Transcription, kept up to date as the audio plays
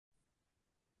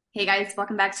Hey guys,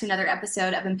 welcome back to another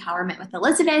episode of Empowerment with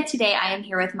Elizabeth. Today I am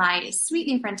here with my sweet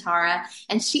new friend Tara,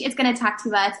 and she is going to talk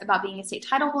to us about being a state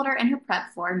title holder and her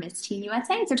prep for Miss Teen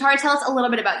USA. So Tara, tell us a little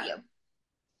bit about you.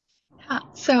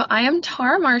 So I am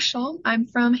Tara Marshall. I'm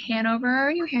from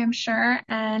Hanover, New Hampshire,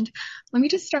 and let me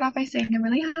just start off by saying I'm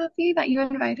really happy that you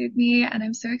invited me, and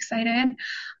I'm so excited.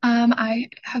 I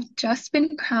have just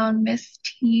been crowned Miss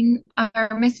Teen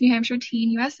or Miss New Hampshire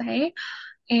Teen USA,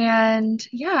 and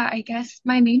yeah, I guess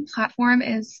my main platform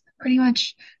is pretty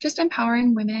much just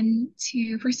empowering women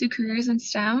to pursue careers in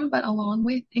STEM, but along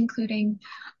with including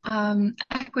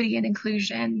equity and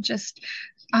inclusion, just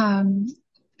um,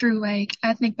 through like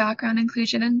ethnic background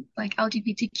inclusion and like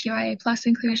LGBTQIA plus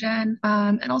inclusion,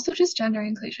 and also just gender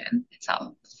inclusion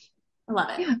itself. I love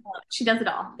it. I Yeah. love it. She does it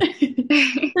all.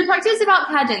 So talk to us about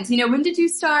pageants. When did you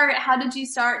start? How did you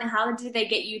start? And how did they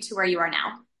get you to where you are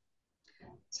now?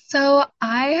 So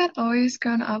I had always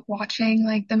grown up watching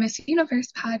like the Miss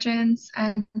Universe pageants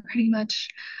and pretty much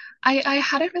I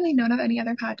hadn't really known of any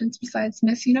other pageants besides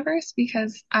Miss Universe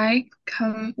because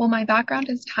my background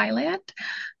is Thailand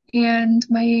and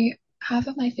my half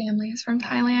of my family is from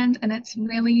Thailand and it's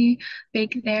really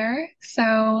big there.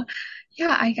 So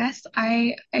yeah, I guess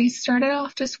I started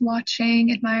off just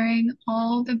watching, admiring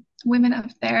all the women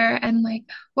up there and like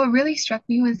what really struck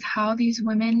me was how these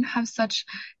women have such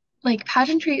like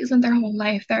pageantry isn't their whole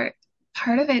life. They're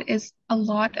part of it is a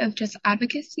lot of just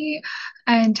advocacy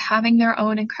and having their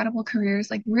own incredible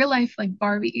careers, like real life, like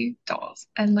Barbie dolls.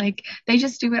 And like they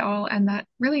just do it all. And that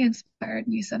really inspired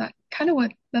me. So that's kind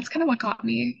of what got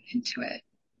me into it.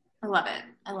 I love it.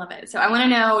 I love it. So I want to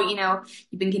know,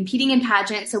 you've been competing in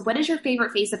pageants. So what is your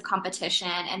favorite phase of competition?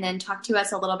 And then talk to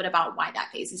us a little bit about why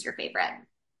that phase is your favorite.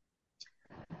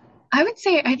 I would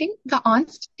say I think the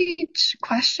onstage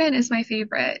question is my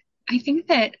favorite. I think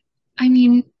that I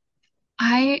mean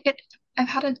I it, I've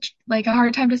had a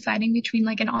hard time deciding between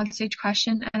like an onstage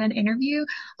question and an interview.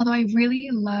 Although I really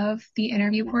love the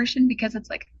interview portion because it's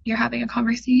like you're having a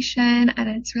conversation and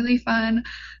it's really fun.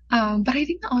 But I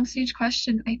think the onstage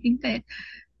question, I think that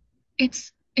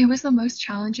it was the most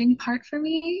challenging part for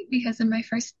me because in my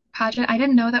first pageant, I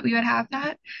didn't know that we would have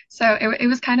that. So it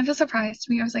was kind of a surprise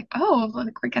to me. I was like, oh,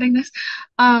 like we're getting this.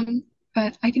 Um,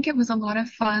 but I think it was a lot of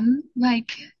fun,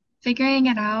 like figuring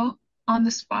it out on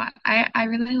the spot. I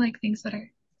really like things that are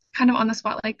kind of on the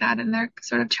spot like that and they're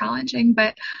sort of challenging.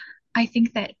 But I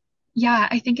think that, yeah,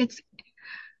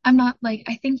 I'm not like,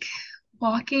 I think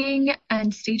walking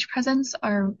and stage presence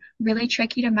are really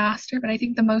tricky to master, but I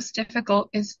think the most difficult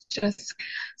is just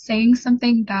saying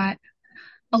something that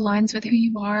aligns with who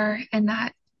you are and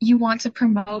that you want to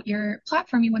promote your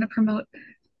platform, you want to promote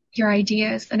your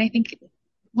ideas. And I think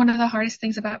one of the hardest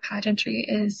things about pageantry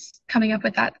is coming up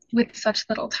with that with such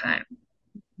little time.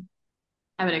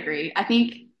 I would agree. I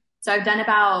think so. I've done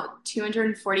about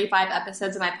 245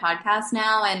 episodes of my podcast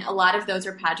now, and a lot of those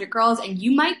are pageant girls. And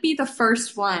you might be the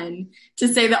first one to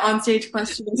say the onstage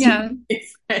question is your Yeah.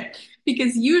 favorite,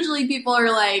 because usually people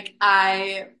are like,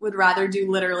 I would rather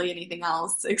do literally anything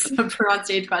else except for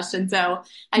onstage questions. So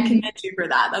I Mhm. commend you for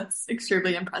that. That's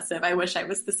extremely impressive. I wish I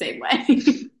was the same way.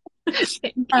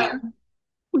 Thank you. Um,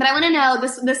 but I want to know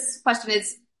this question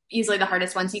is easily the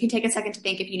hardest one, so you can take a second to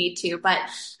think if you need to. But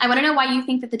I want to know why you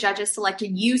think that the judges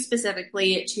selected you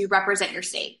specifically to represent your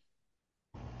state.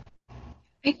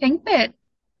 I think that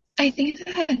I think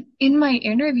that in my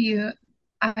interview,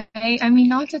 I mean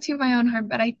not to toot my own horn,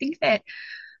 but I think that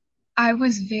I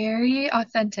was very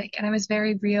authentic and I was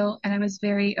very real and I was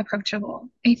very approachable.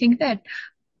 I think that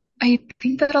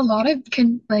a lot of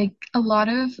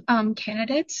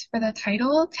candidates for the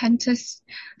title tend to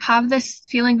have this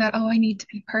feeling that oh I need to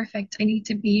be perfect. I need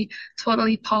to be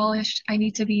totally polished. I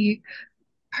need to be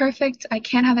perfect. I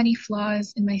can't have any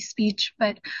flaws in my speech,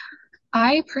 but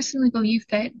I personally believe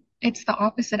that it's the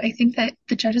opposite. I think that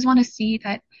the judges want to see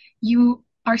that you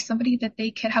are somebody that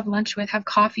they could have lunch with, have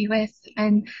coffee with,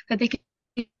 and that they can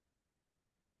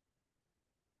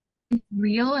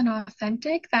real and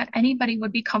authentic that anybody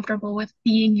would be comfortable with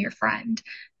being your friend,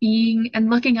 being and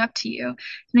looking up to you.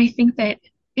 And I think that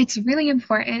it's really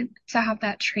important to have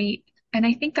that trait. And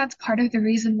I think that's part of the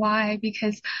reason why,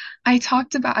 because I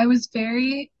was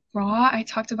very raw. I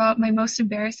talked about my most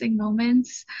embarrassing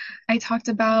moments. I talked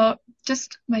about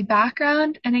just my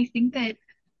background. And I think that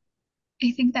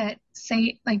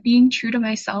like being true to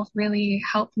myself really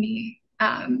helped me,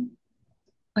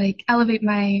 like elevate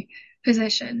my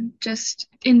position just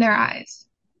in their eyes.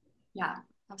 Yeah,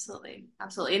 absolutely.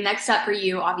 Absolutely. And next up for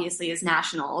you, obviously, is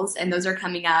nationals, and those are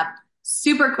coming up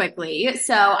super quickly.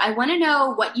 So I want to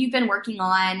know what you've been working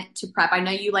on to prep. I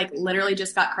know you like literally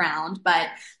just got crowned, but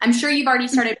I'm sure you've already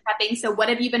started prepping. So what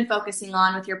have you been focusing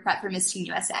on with your prep for Miss Teen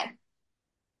USA?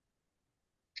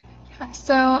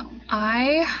 So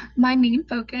my main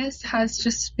focus has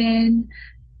just been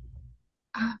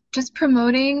just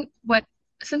promoting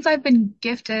since I've been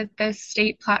gifted this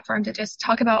state platform to just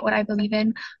talk about what I believe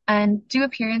in and do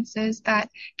appearances that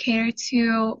cater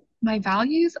to my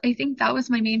values. I think that was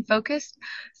my main focus.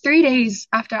 3 days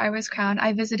after I was crowned,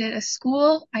 I visited a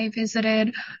school, I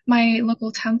visited my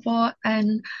local temple,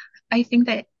 and I think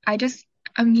that I just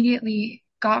immediately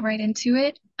got right into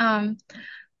it. On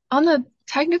the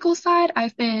technical side,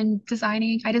 I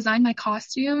designed my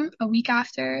costume a week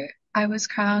after I was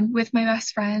crowned with my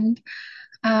best friend.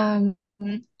 Um,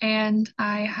 and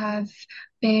I have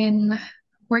been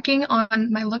working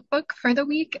on my lookbook for the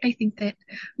week. I think that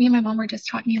me and my mom were just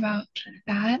talking about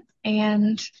that.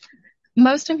 And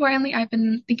most importantly, I've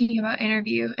been thinking about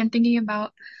interview and thinking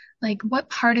about like what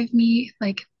part of me,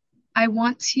 like I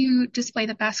want to display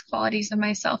the best qualities of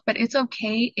myself, but it's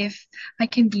okay if I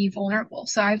can be vulnerable.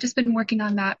 So I've just been working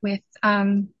on that with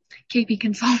KP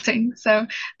Consulting. So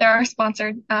they're our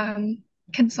sponsored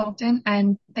consultant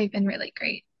and they've been really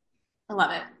great. I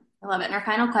love it. I love it. And our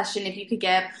final question, if you could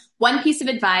give one piece of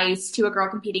advice to a girl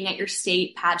competing at your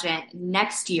state pageant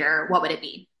next year, what would it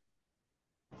be?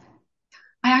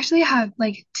 I actually have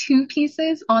like two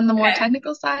pieces on the more Okay.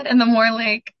 technical side and the more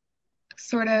like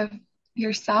sort of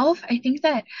yourself. I think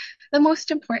that the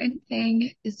most important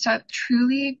thing is to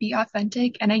truly be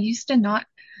authentic. And I used to not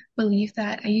believe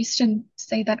that. I used to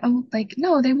say that, oh, like,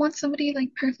 no, they want somebody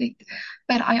like perfect.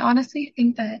 But I honestly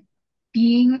think that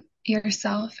being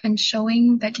yourself and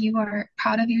showing that you are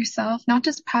proud of yourself, not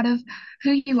just proud of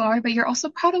who you are, but you're also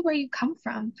proud of where you come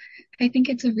from. I think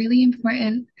it's a really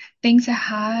important thing to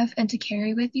have and to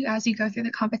carry with you as you go through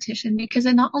the competition because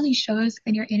it not only shows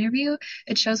in your interview,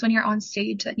 it shows when you're on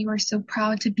stage that you are so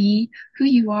proud to be who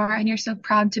you are and you're so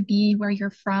proud to be where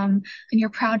you're from and you're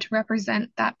proud to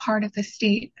represent that part of the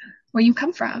state where you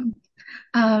come from.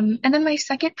 And then my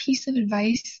second piece of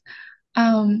advice,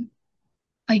 um,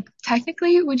 like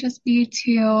technically would just be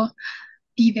to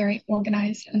be very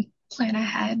organized and plan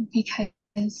ahead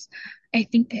because I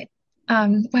think that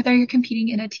whether you're competing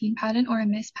in a teen pageant or a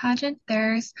miss pageant,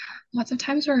 there's lots of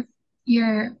times where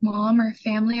your mom or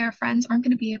family or friends aren't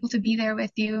going to be able to be there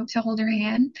with you to hold your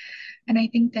hand. And I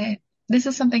think that this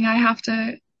is something I have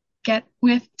to get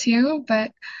with too,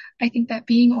 but I think that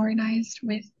being organized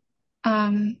with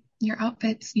your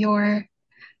outfits, your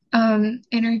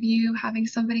interview, having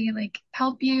somebody like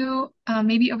help you,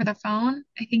 maybe over the phone.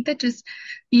 I think that just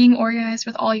being organized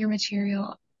with all your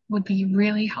material would be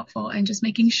really helpful and just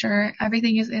making sure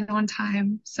everything is in on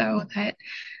time so that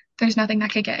there's nothing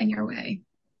that could get in your way.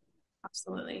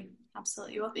 Absolutely.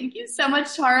 Absolutely. Well, thank you so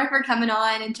much, Tara, for coming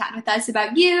on and chatting with us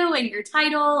about you and your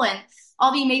title and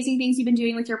all the amazing things you've been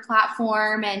doing with your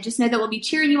platform. And just know that we'll be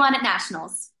cheering you on at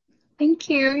nationals. Thank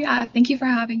you. Yeah, thank you for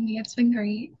having me. It's been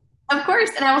great. Of course.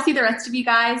 And I will see the rest of you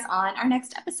guys on our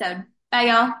next episode. Bye,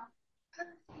 y'all.